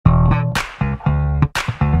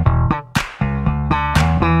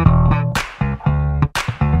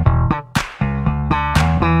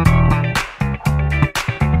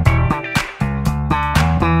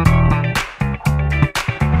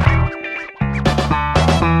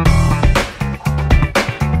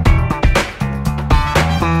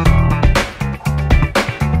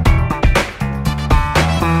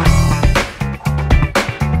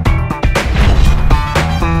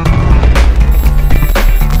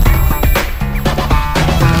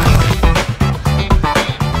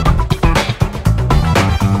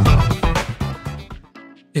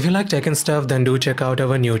like tech and stuff, then do check out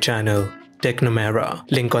our new channel, Technomania.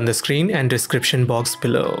 Link on the screen and description box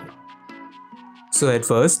below. So at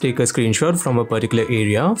first, take a screenshot from a particular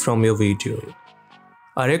area from your video.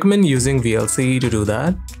 I recommend using VLC to do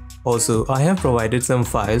that. Also, I have provided some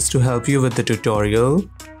files to help you with the tutorial.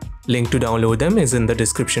 Link to download them is in the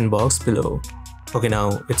description box below. Okay,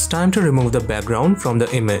 now it's time to remove the background from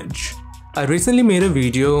the image. I recently made a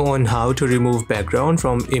video on how to remove background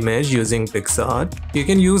from image using PixArt. You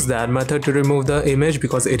can use that method to remove the image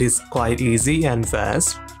because it is quite easy and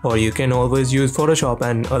fast, or you can always use Photoshop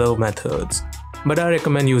and other methods. But I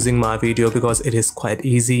recommend using my video because it is quite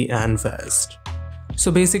easy and fast. So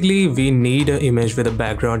basically we need an image with the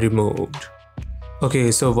background removed. Okay,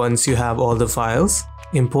 so once you have all the files,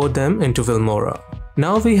 import them into Filmora.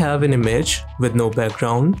 Now we have an image with no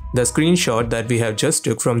background, the screenshot that we have just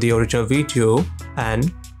took from the original video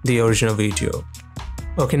and the original video.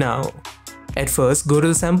 Okay, now at first go to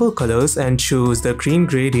the sample colors and choose the green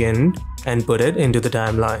gradient and put it into the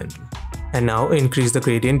timeline. And now increase the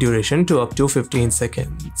gradient duration to up to 15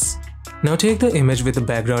 seconds. Now take the image with the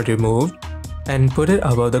background removed and put it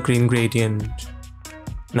above the green gradient.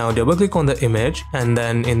 Now double click on the image and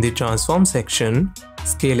then in the transform section,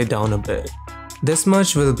 scale it down a bit. This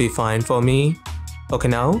much will be fine for me. Okay,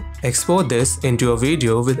 now export this into a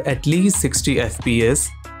video with at least 60 FPS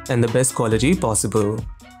and the best quality possible.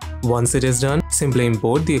 Once it is done, simply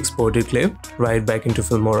import the exported clip right back into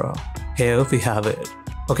Filmora. Here we have it.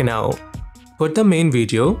 Okay, now put the main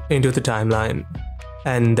video into the timeline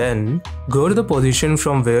and then go to the position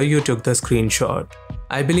from where you took the screenshot.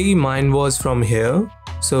 I believe mine was from here,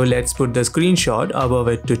 so let's put the screenshot above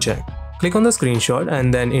it to check. Click on the screenshot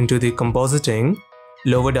and then into the compositing,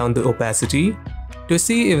 lower down the opacity to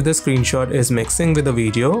see if the screenshot is mixing with the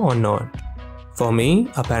video or not. For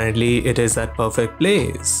me, apparently it is at perfect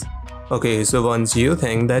place. Okay, so once you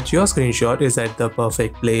think that your screenshot is at the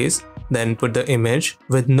perfect place, then put the image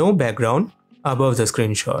with no background above the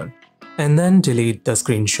screenshot and then delete the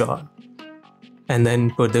screenshot. And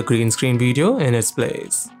then put the green screen video in its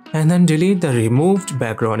place and then delete the removed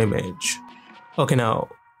background image. Okay, now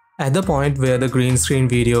at the point where the green screen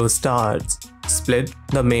video starts, split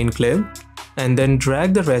the main clip and then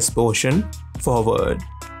drag the rest portion forward.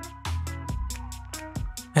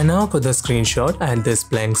 And now put the screenshot at this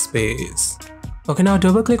blank space. Okay, now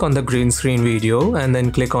double click on the green screen video and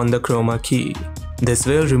then click on the chroma key. This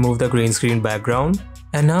will remove the green screen background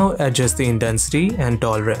and now adjust the intensity and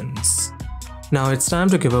tolerance. Now it's time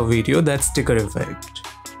to give a video that sticker effect.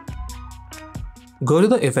 Go to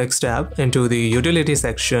the Effects tab into the Utility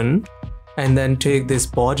section and then take this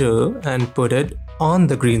border and put it on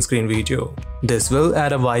the green screen video. This will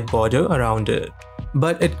add a white border around it.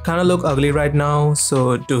 But it kinda look ugly right now,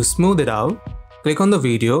 so to smooth it out, click on the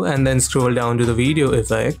video and then scroll down to the video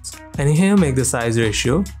effects and here make the size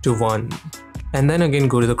ratio to 1. And then again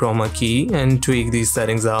go to the chroma key and tweak these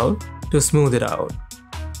settings out to smooth it out.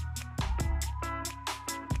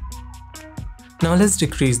 Now let's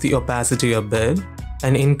decrease the opacity a bit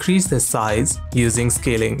and increase the size using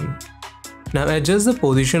scaling. Now adjust the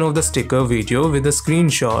position of the sticker video with the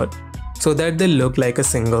screenshot so that they look like a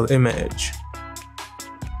single image.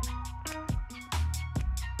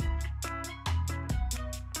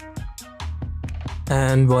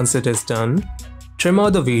 And once it is done, trim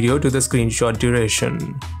out the video to the screenshot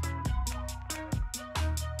duration.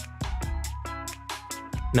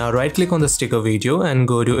 Now right click on the sticker video and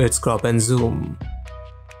go to its crop and zoom.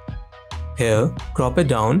 Here, crop it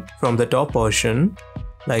down from the top portion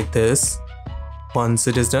like this. Once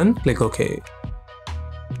it is done, click OK.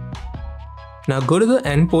 Now go to the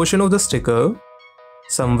end portion of the sticker,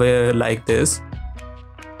 somewhere like this,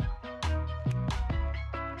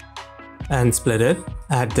 and split it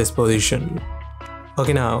at this position.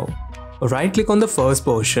 Okay, now right click on the first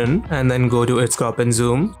portion and then go to its crop and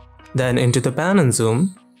zoom, then into the pan and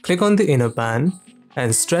zoom, click on the inner pan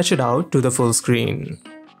and stretch it out to the full screen.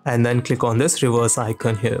 And then click on this reverse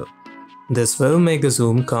icon here. This will make the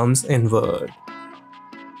zoom comes inward.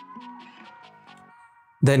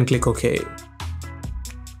 Then click OK.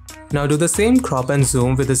 Now do the same crop and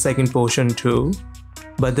zoom with the second portion too,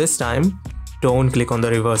 but this time don't click on the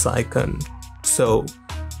reverse icon. So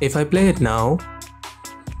if I play it now,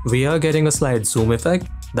 we are getting a slight zoom effect.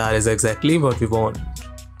 That is exactly what we want.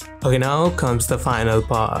 Okay, now comes the final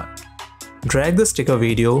part. Drag the sticker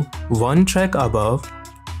video one track above.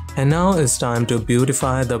 And now it's time to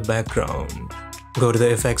beautify the background. Go to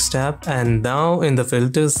the Effects tab and now in the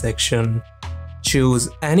Filters section, choose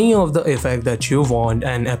any of the effect that you want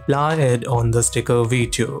and apply it on the sticker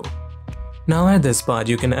video. Now at this part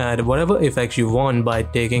you can add whatever effect you want by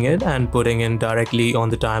taking it and putting it directly on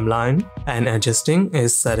the timeline and adjusting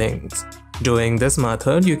its settings. Doing this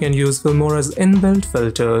method, you can use Filmora's inbuilt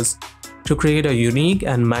filters to create a unique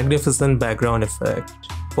and magnificent background effect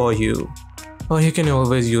for you. Or you can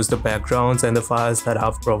always use the backgrounds and the files that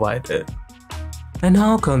I've provided. And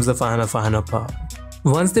now comes the final part.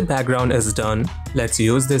 Once the background is done, let's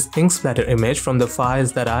use this ink splatter image from the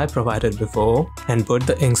files that I provided before and put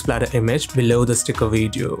the ink splatter image below the sticker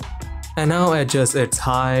video. And now adjust its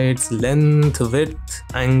height, length, width,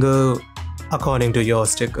 angle according to your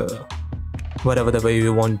sticker, whatever the way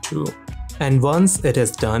you want to. And once it is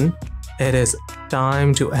done, it is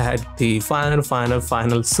time to add the final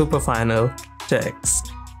super final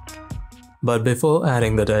text. But before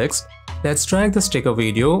adding the text, let's drag the sticker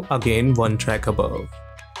video again one track above.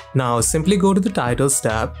 Now simply go to the titles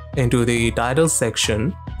tab into the titles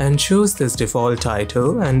section and choose this default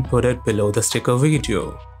title and put it below the sticker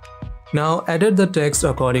video. Now edit the text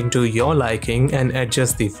according to your liking and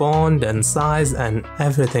adjust the font and size and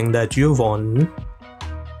everything that you want.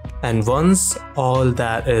 And once all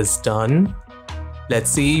that is done,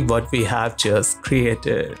 let's see what we have just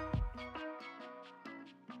created.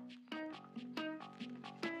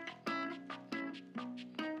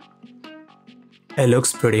 It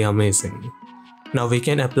looks pretty amazing. Now we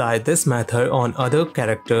can apply this method on other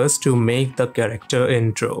characters to make the character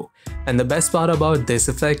intro. And the best part about this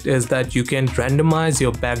effect is that you can randomize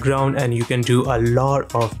your background and you can do a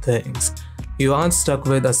lot of things. You aren't stuck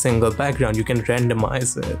with a single background, you can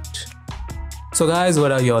randomize it. So guys,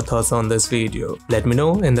 what are your thoughts on this video? Let me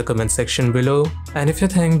know in the comment section below. And if you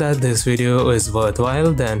think that this video is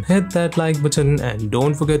worthwhile, then hit that like button and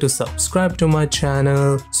don't forget to subscribe to my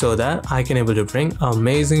channel so that I can able to bring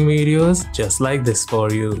amazing videos just like this for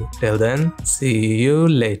you. Till then, see you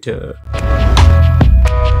later.